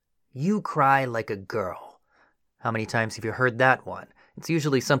You cry like a girl. How many times have you heard that one? It's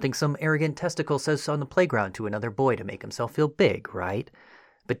usually something some arrogant testicle says on the playground to another boy to make himself feel big, right?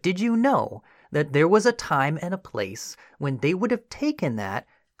 But did you know that there was a time and a place when they would have taken that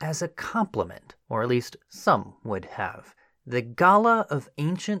as a compliment, or at least some would have? The Gala of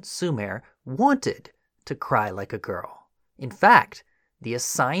ancient Sumer wanted to cry like a girl. In fact, the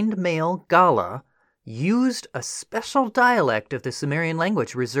assigned male Gala used a special dialect of the Sumerian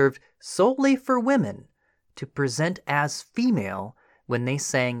language reserved solely for women to present as female when they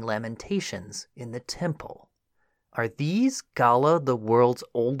sang lamentations in the temple. Are these Gala the world's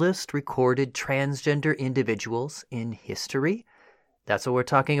oldest recorded transgender individuals in history? That's what we're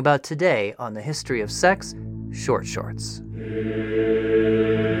talking about today on the History of Sex Short Shorts.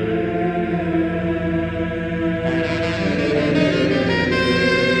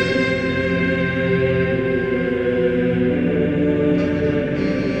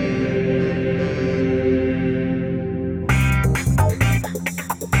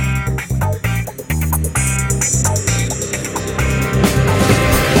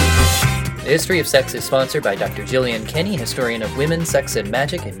 The History of Sex is sponsored by Dr. Gillian Kenny, historian of women, sex, and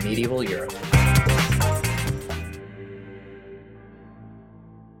magic in medieval Europe.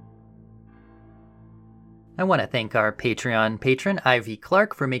 I want to thank our Patreon patron, Ivy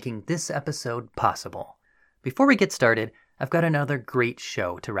Clark, for making this episode possible. Before we get started, I've got another great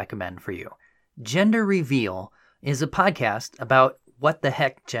show to recommend for you. Gender Reveal is a podcast about what the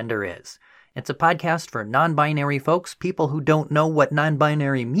heck gender is. It's a podcast for non-binary folks, people who don't know what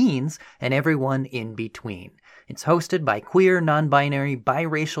non-binary means, and everyone in between. It's hosted by queer, non-binary,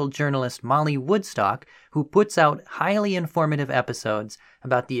 biracial journalist Molly Woodstock, who puts out highly informative episodes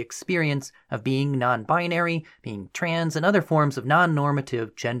about the experience of being non-binary, being trans, and other forms of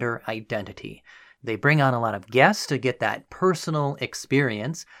non-normative gender identity. They bring on a lot of guests to get that personal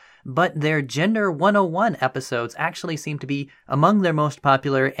experience, but their Gender 101 episodes actually seem to be among their most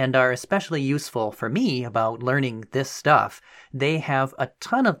popular and are especially useful for me about learning this stuff. They have a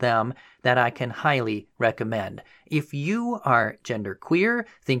ton of them that I can highly recommend. If you are genderqueer,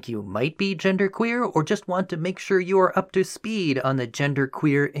 think you might be genderqueer, or just want to make sure you are up to speed on the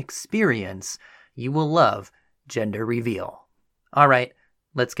genderqueer experience, you will love Gender Reveal. All right,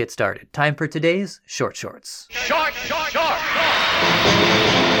 let's get started. Time for today's Short Shorts. Short.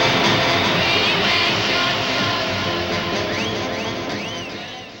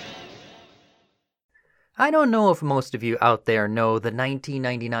 I don't know if most of you out there know the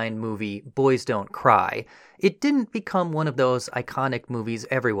 1999 movie Boys Don't Cry. It didn't become one of those iconic movies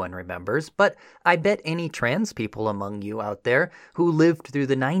everyone remembers, but I bet any trans people among you out there who lived through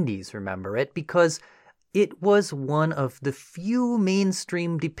the 90s remember it because it was one of the few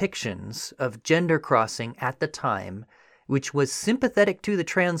mainstream depictions of gender crossing at the time, which was sympathetic to the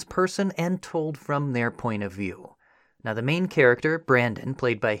trans person and told from their point of view. Now, the main character, Brandon,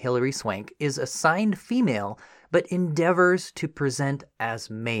 played by Hilary Swank, is assigned female, but endeavors to present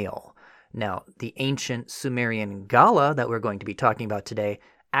as male. Now, the ancient Sumerian Gala that we're going to be talking about today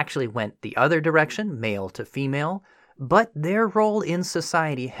actually went the other direction, male to female, but their role in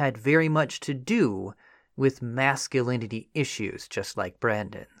society had very much to do with masculinity issues, just like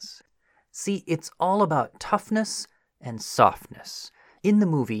Brandon's. See, it's all about toughness and softness. In the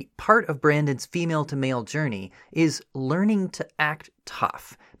movie, part of Brandon's female-to-male journey is learning to act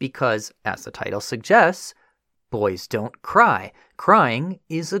tough because, as the title suggests, boys don't cry. Crying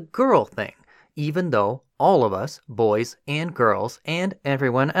is a girl thing, even though all of us, boys and girls and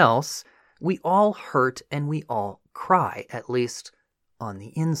everyone else, we all hurt and we all cry, at least on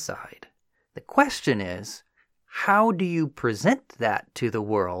the inside. The question is, how do you present that to the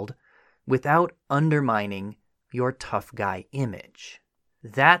world without undermining your tough guy image?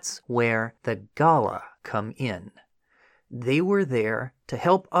 That's where the Gala come in. They were there to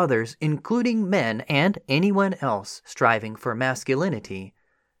help others, including men and anyone else striving for masculinity,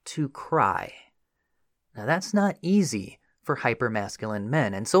 to cry. Now that's not easy for hypermasculine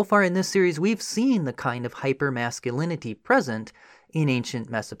men, and so far in this series we've seen the kind of hypermasculinity present in ancient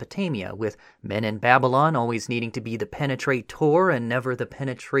Mesopotamia, with men in Babylon always needing to be the penetrator and never the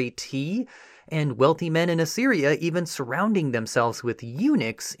penetratee, and wealthy men in Assyria even surrounding themselves with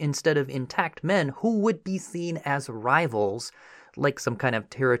eunuchs instead of intact men who would be seen as rivals, like some kind of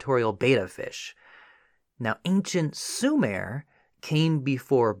territorial beta fish. Now, ancient Sumer came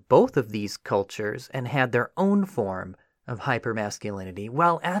before both of these cultures and had their own form of hypermasculinity,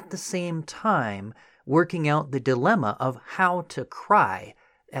 while at the same time working out the dilemma of how to cry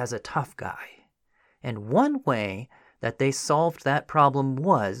as a tough guy. And one way that they solved that problem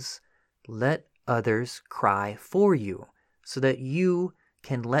was let others cry for you so that you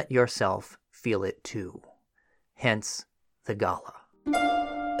can let yourself feel it too. Hence the Gala.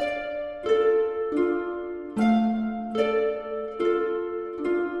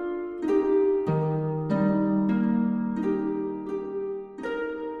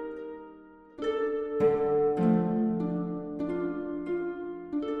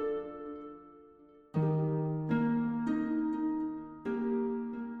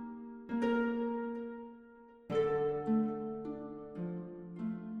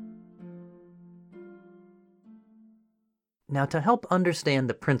 Now, to help understand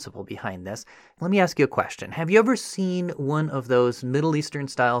the principle behind this, let me ask you a question. Have you ever seen one of those Middle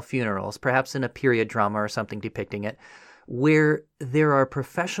Eastern-style funerals, perhaps in a period drama or something depicting it, where there are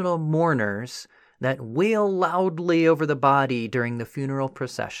professional mourners that wail loudly over the body during the funeral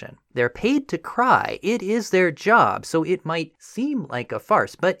procession? They're paid to cry. It is their job, so it might seem like a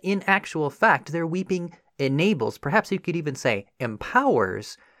farce, but in actual fact, their weeping enables, perhaps you could even say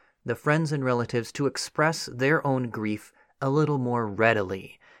empowers, the friends and relatives to express their own grief a little more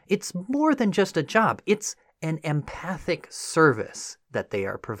readily. It's more than just a job. It's an empathic service that they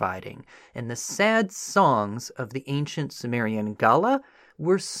are providing. And the sad songs of the ancient Sumerian Gala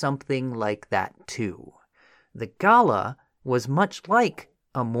were something like that too. The Gala was much like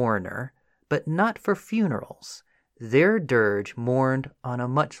a mourner, but not for funerals. Their dirge mourned on a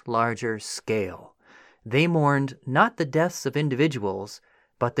much larger scale. They mourned not the deaths of individuals,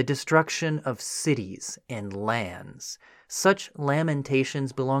 but the destruction of cities and lands. Such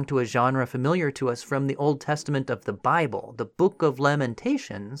lamentations belong to a genre familiar to us from the Old Testament of the Bible. The Book of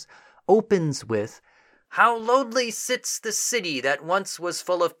Lamentations opens with, "How lowly sits the city that once was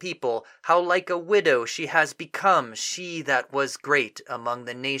full of people, how like a widow she has become, she that was great among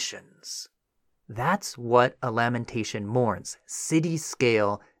the nations." That's what a lamentation mourns,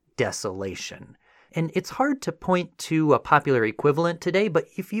 city-scale desolation. And it's hard to point to a popular equivalent today, but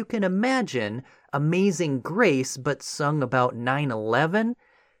if you can imagine Amazing Grace but sung about 9/11,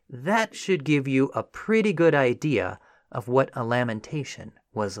 that should give you a pretty good idea of what a lamentation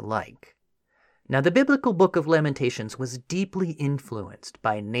was like. Now, the biblical Book of Lamentations was deeply influenced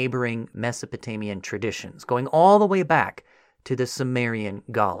by neighboring Mesopotamian traditions, going all the way back to the Sumerian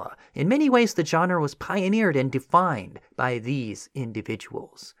Gala. In many ways, the genre was pioneered and defined by these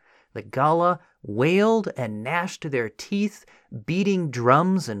individuals. The Gala wailed and gnashed their teeth, beating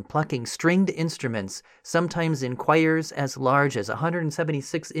drums and plucking stringed instruments, sometimes in choirs as large as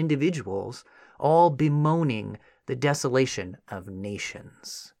 176 individuals, all bemoaning the desolation of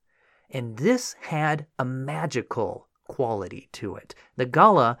nations. And this had a magical quality to it. The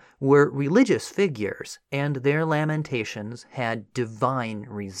Gala were religious figures, and their lamentations had divine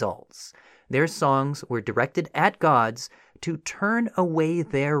results. Their songs were directed at gods to turn away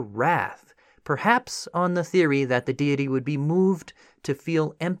their wrath, perhaps on the theory that the deity would be moved to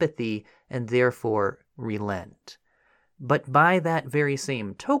feel empathy and therefore relent. But by that very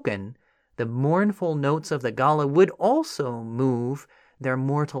same token, the mournful notes of the Gala would also move their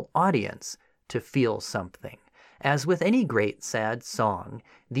mortal audience to feel something. As with any great sad song,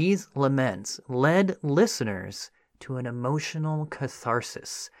 these laments led listeners to an emotional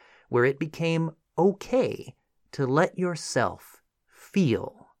catharsis, where it became okay to let yourself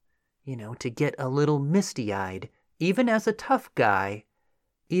feel, to get a little misty-eyed, even as a tough guy,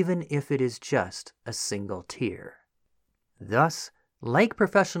 even if it is just a single tear. Thus, like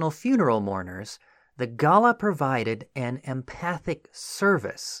professional funeral mourners, the Gala provided an empathic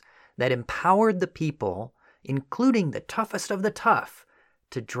service that empowered the people, including the toughest of the tough,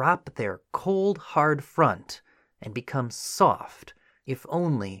 to drop their cold, hard front and become soft, if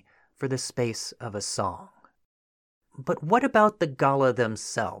only for the space of a song. But what about the Gala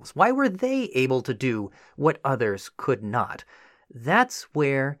themselves? Why were they able to do what others could not? That's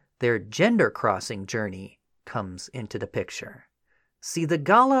where their gender-crossing journey comes into the picture. See, the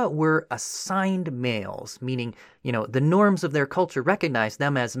Gala were assigned males, meaning, the norms of their culture recognized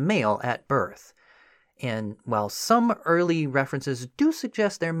them as male at birth. And while some early references do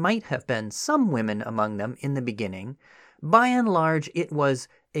suggest there might have been some women among them in the beginning, by and large it was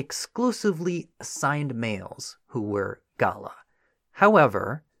exclusively assigned males who were Gala.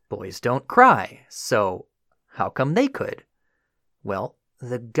 However, boys don't cry, so how come they could? Well,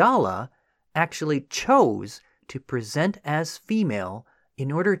 the Gala actually chose to present as female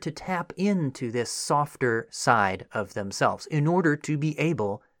in order to tap into this softer side of themselves, in order to be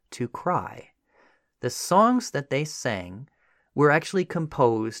able to cry. The songs that they sang were actually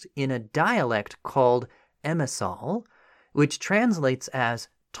composed in a dialect called Emissal, which translates as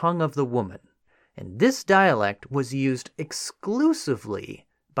tongue of the woman. And this dialect was used exclusively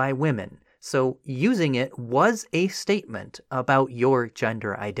by women, So using it was a statement about your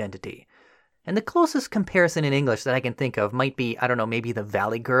gender identity. And the closest comparison in English that I can think of might be, I don't know, maybe the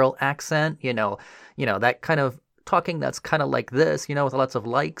Valley Girl accent, that kind of talking that's kind of like this, with lots of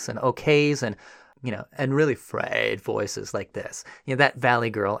likes and okays and, and really frayed voices like this, that Valley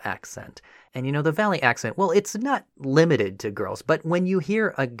Girl accent. And the Valley accent, well, it's not limited to girls, but when you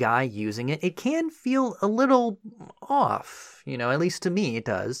hear a guy using it, it can feel a little off, at least to me it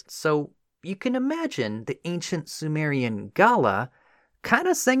does. So you can imagine the ancient Sumerian Gala kind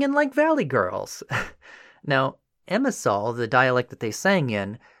of singing like Valley Girls. Now, Emisal, the dialect that they sang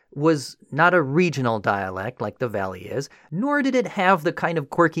in, was not a regional dialect like the Valley is, nor did it have the kind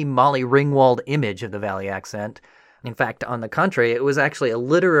of quirky Molly Ringwald image of the Valley accent. In fact, on the contrary, it was actually a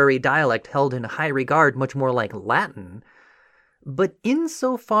literary dialect held in high regard, much more like Latin. But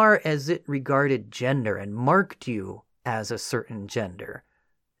insofar as it regarded gender and marked you as a certain gender,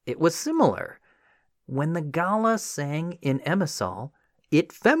 it was similar. When the Gala sang in Emisal,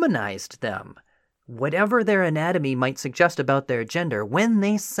 it feminized them. Whatever their anatomy might suggest about their gender, when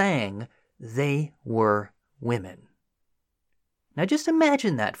they sang, they were women. Now just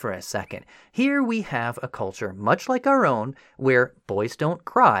imagine that for a second. Here we have a culture much like our own, where boys don't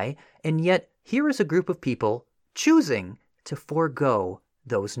cry, and yet here is a group of people choosing to forego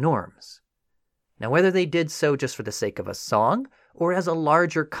those norms. Now whether they did so just for the sake of a song, or as a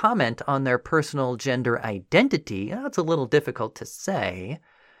larger comment on their personal gender identity, that's a little difficult to say.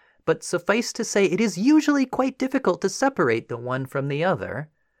 But suffice to say, it is usually quite difficult to separate the one from the other.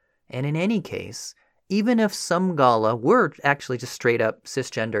 And in any case, even if some Gala were actually just straight up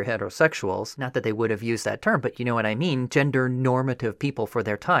cisgender heterosexuals, not that they would have used that term, but you know what I mean, gender normative people for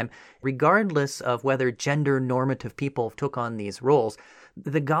their time, regardless of whether gender normative people took on these roles,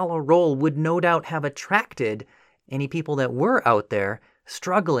 the Gala role would no doubt have attracted any people that were out there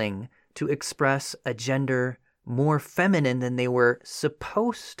struggling to express a gender more feminine than they were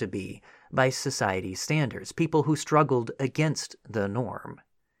supposed to be by society's standards, people who struggled against the norm.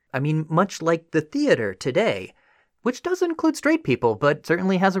 I mean, much like the theater today, which does include straight people, but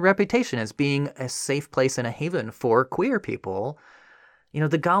certainly has a reputation as being a safe place and a haven for queer people,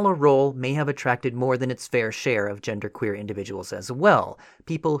 the Gala role may have attracted more than its fair share of genderqueer individuals as well,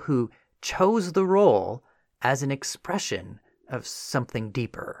 people who chose the role as an expression of something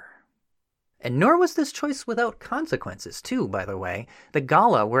deeper. And nor was this choice without consequences, too, by the way. The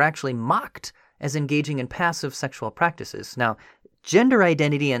Gala were actually mocked as engaging in passive sexual practices. Now, gender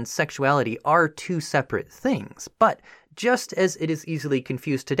identity and sexuality are two separate things, but just as it is easily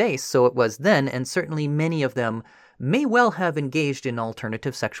confused today, so it was then, and certainly many of them may well have engaged in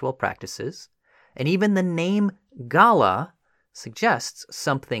alternative sexual practices. And even the name Gala suggests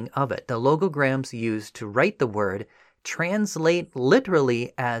something of it. The logograms used to write the word translate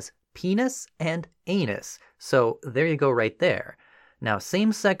literally as penis and anus. So there you go right there. Now,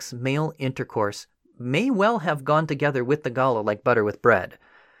 same-sex male intercourse may well have gone together with the Gala like butter with bread.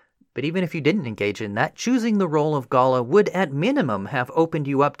 But even if you didn't engage in that, choosing the role of Gala would at minimum have opened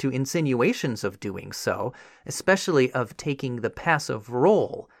you up to insinuations of doing so, especially of taking the passive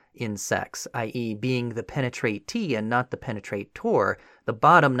role in sex, i.e. being the penetratee and not the penetrator, the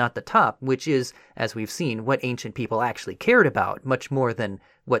bottom not the top, which is, as we've seen, what ancient people actually cared about, much more than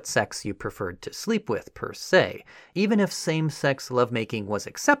what sex you preferred to sleep with per se. Even if same-sex lovemaking was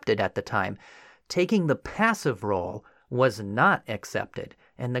accepted at the time, taking the passive role was not accepted,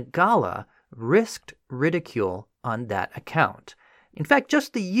 and the Gala risked ridicule on that account. In fact,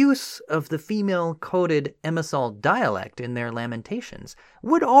 just the use of the female-coded Emisal dialect in their lamentations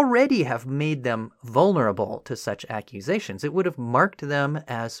would already have made them vulnerable to such accusations. It would have marked them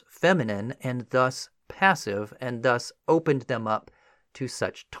as feminine and thus passive, and thus opened them up to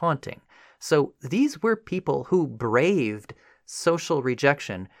such taunting. So these were people who braved social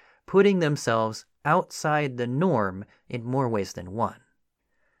rejection, putting themselves outside the norm in more ways than one.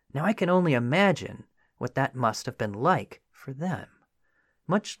 Now I can only imagine what that must have been like for them.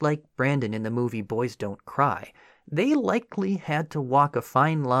 Much like Brandon in the movie Boys Don't Cry, they likely had to walk a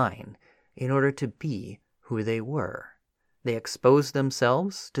fine line in order to be who they were. They exposed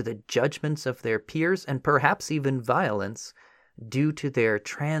themselves to the judgments of their peers and perhaps even violence due to their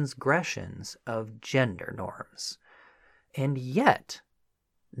transgressions of gender norms. And yet,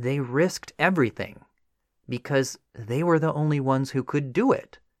 they risked everything because they were the only ones who could do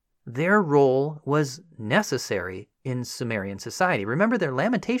it. Their role was necessary in Sumerian society. Remember, their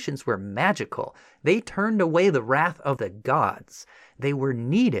lamentations were magical. They turned away the wrath of the gods. They were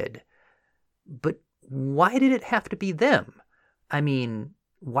needed. But why did it have to be them? I mean,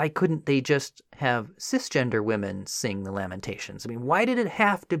 why couldn't they just have cisgender women sing the Lamentations? I mean, why did it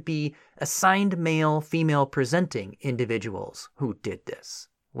have to be assigned male, female presenting individuals who did this?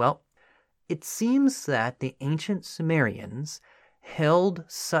 Well, it seems that the ancient Sumerians held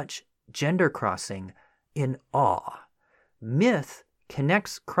such gender crossing in awe. Myth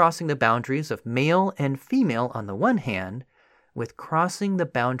connects crossing the boundaries of male and female on the one hand with crossing the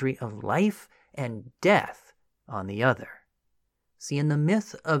boundary of life and death on the other. See, in the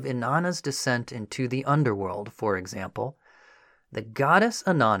myth of Inanna's descent into the underworld, for example, the goddess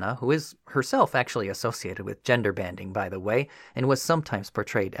Inanna, who is herself actually associated with gender banding, by the way, and was sometimes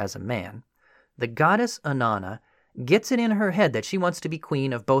portrayed as a man, the goddess Inanna gets it in her head that she wants to be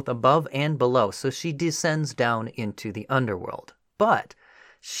queen of both above and below, so she descends down into the underworld. But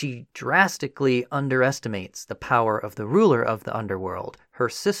she drastically underestimates the power of the ruler of the underworld, her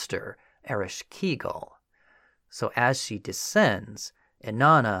sister, Ereshkigal. So as she descends,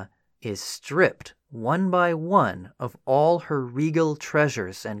 Inanna is stripped one by one of all her regal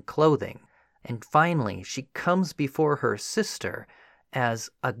treasures and clothing, and finally she comes before her sister as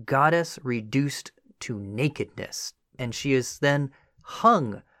a goddess reduced to nakedness, and she is then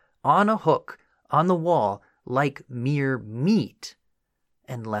hung on a hook on the wall like mere meat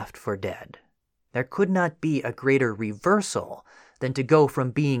and left for dead. There could not be a greater reversal than to go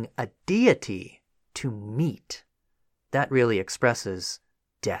from being a deity to meat. That really expresses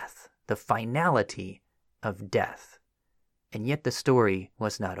death, the finality of death. And yet the story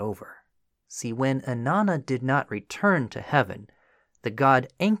was not over. See, when Inanna did not return to heaven, the god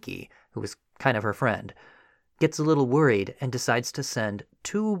Enki, who was kind of her friend, gets a little worried and decides to send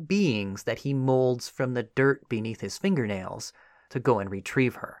two beings that he molds from the dirt beneath his fingernails to go and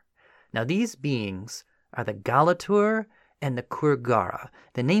retrieve her. Now these beings are the Galatur and the Kurgara,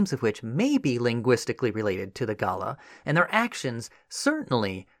 the names of which may be linguistically related to the Gala, and their actions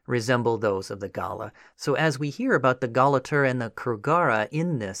certainly resemble those of the Gala. So as we hear about the Galatur and the Kurgara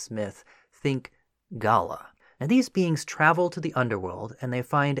in this myth, think Gala. Now these beings travel to the underworld, and they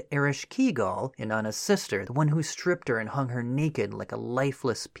find Ereshkigal, Inanna's sister, the one who stripped her and hung her naked like a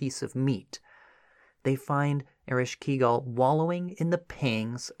lifeless piece of meat. They find Ereshkigal wallowing in the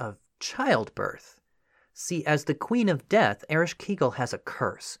pangs of childbirth. See, as the queen of death, Ereshkigal has a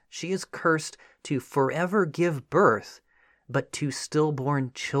curse. She is cursed to forever give birth, but to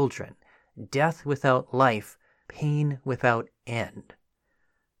stillborn children. Death without life, pain without end.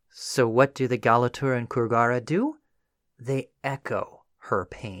 So what do the Galatur and Kurgara do? They echo her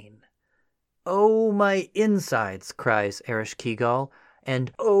pain. "Oh, my insides," cries Ereshkigal,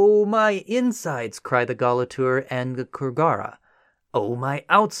 and "Oh, my insides," cry the Galatur and the Kurgara. "Oh, my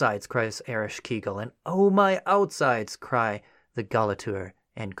outsides," cries Ereshkigal, and "Oh, my outsides," cry the Galatur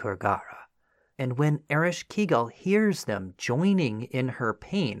and Kurgara. And when Ereshkigal hears them joining in her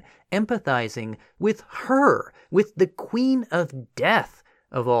pain, empathizing with her, with the queen of death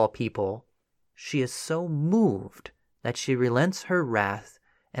of all people, she is so moved that she relents her wrath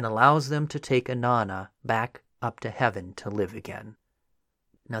and allows them to take Inanna back up to heaven to live again.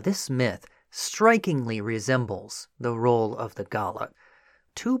 Now this myth strikingly resembles the role of the Gala.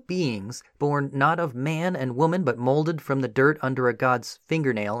 Two beings, born not of man and woman but molded from the dirt under a god's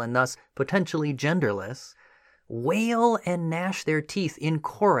fingernail and thus potentially genderless, wail and gnash their teeth in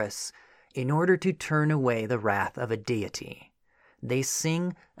chorus in order to turn away the wrath of a deity. They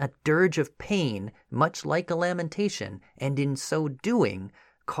sing a dirge of pain, much like a lamentation, and in so doing,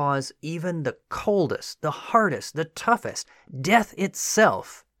 cause even the coldest, the hardest, the toughest, death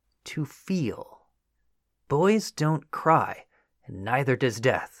itself, to feel. Boys don't cry, and neither does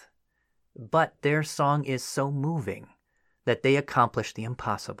death. But their song is so moving that they accomplish the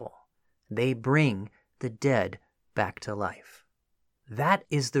impossible. They bring the dead back to life. That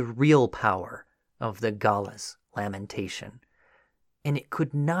is the real power of the Gala's lamentation. And it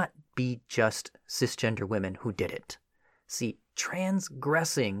could not be just cisgender women who did it. See,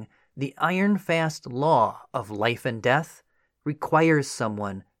 transgressing the iron-fast law of life and death requires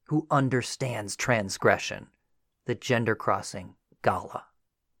someone who understands transgression, the gender-crossing Gala.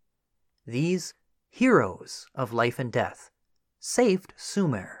 These heroes of life and death saved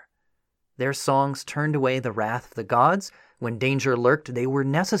Sumer. Their songs turned away the wrath of the gods. When danger lurked, they were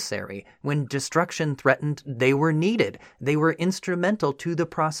necessary. When destruction threatened, they were needed. They were instrumental to the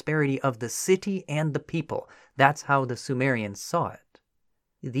prosperity of the city and the people. That's how the Sumerians saw it.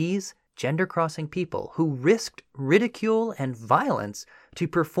 These gender-crossing people who risked ridicule and violence to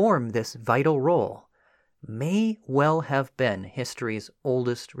perform this vital role may well have been history's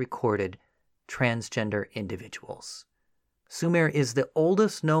oldest recorded transgender individuals. Sumer is the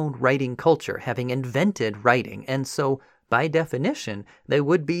oldest known writing culture, having invented writing, and so by definition, they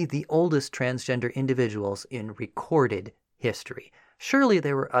would be the oldest transgender individuals in recorded history. Surely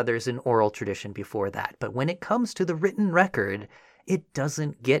there were others in oral tradition before that, but when it comes to the written record, it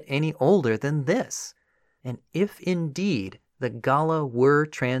doesn't get any older than this. And if indeed the Gala were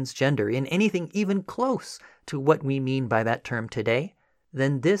transgender in anything even close to what we mean by that term today,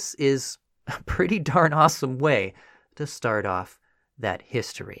 then this is a pretty darn awesome way to start off that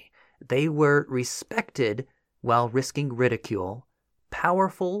history. They were respected while risking ridicule,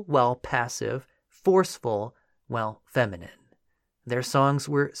 powerful while passive, forceful while feminine. Their songs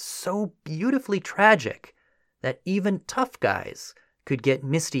were so beautifully tragic that even tough guys could get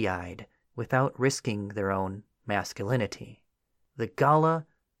misty-eyed without risking their own masculinity. The Gala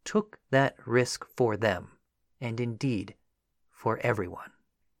took that risk for them, and indeed, for everyone.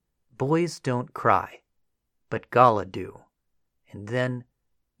 Boys don't cry, but Gala do, and then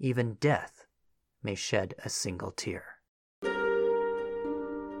even death may shed a single tear.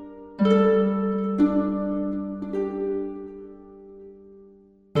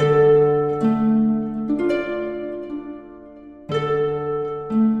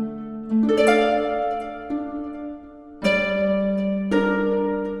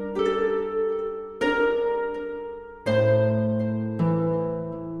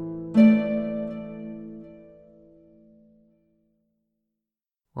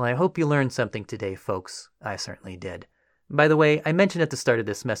 Well, I hope you learned something today, folks. I certainly did. By the way, I mentioned at the start of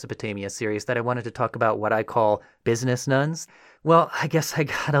this Mesopotamia series that I wanted to talk about what I call business nuns. Well, I guess I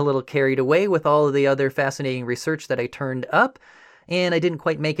got a little carried away with all of the other fascinating research that I turned up, and I didn't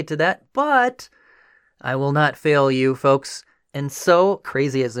quite make it to that, but I will not fail you, folks. And so,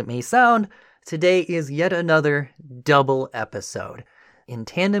 crazy as it may sound, today is yet another double episode. In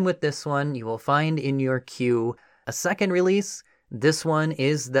tandem with this one, you will find in your queue a second release. This one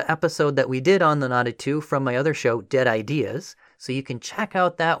is the episode that we did on the Knotted 2 from my other show, Dead Ideas, so you can check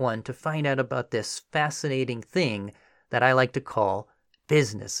out that one to find out about this fascinating thing that I like to call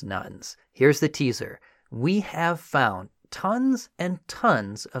business nuns. Here's the teaser. We have found tons and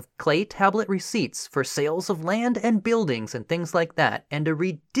tons of clay tablet receipts for sales of land and buildings and things like that, and a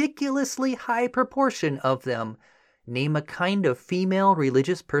ridiculously high proportion of them name a kind of female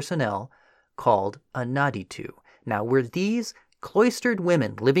religious personnel called a Naditu. Now, were these cloistered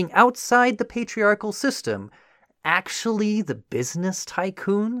women living outside the patriarchal system actually the business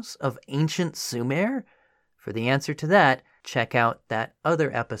tycoons of ancient Sumer? For the answer to that, check out that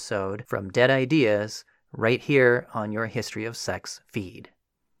other episode from Dead Ideas right here on your History of Sex feed.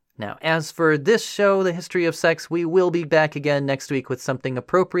 Now, as for this show, The History of Sex, we will be back again next week with something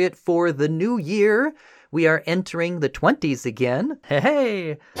appropriate for the new year. We are entering the 20s again.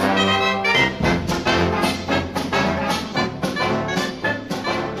 Hey!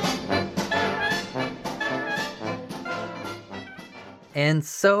 And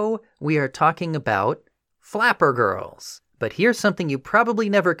so we are talking about flapper girls. But here's something you probably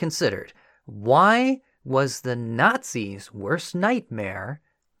never considered. Why was the Nazis' worst nightmare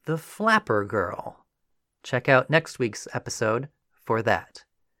the flapper girl? Check out next week's episode for that.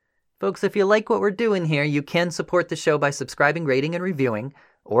 Folks, if you like what we're doing here, you can support the show by subscribing, rating, and reviewing,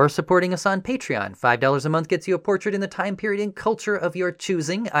 or supporting us on Patreon. $5 a month gets you a portrait in the time period and culture of your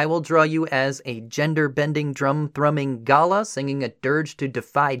choosing. I will draw you as a gender-bending, drum-thrumming Gala singing a dirge to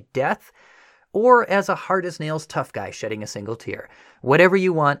defy death, or as a hard-as-nails tough guy shedding a single tear. Whatever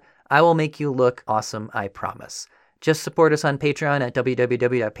you want, I will make you look awesome, I promise. Just support us on Patreon at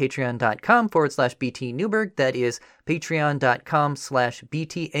www.patreon.com/BT Newberg. That is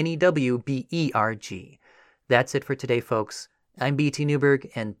patreon.com/BTNEWBERG. That's it for today, folks. I'm BT Newberg,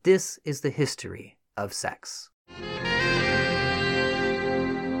 and this is the History of Sex.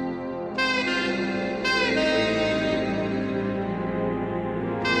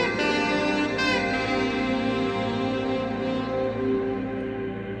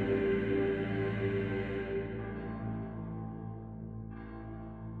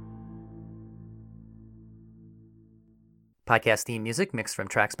 Podcast theme music mixed from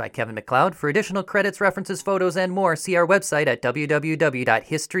tracks by Kevin MacLeod. For additional credits, references, photos, and more, see our website at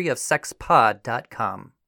www.historyofsexpod.com.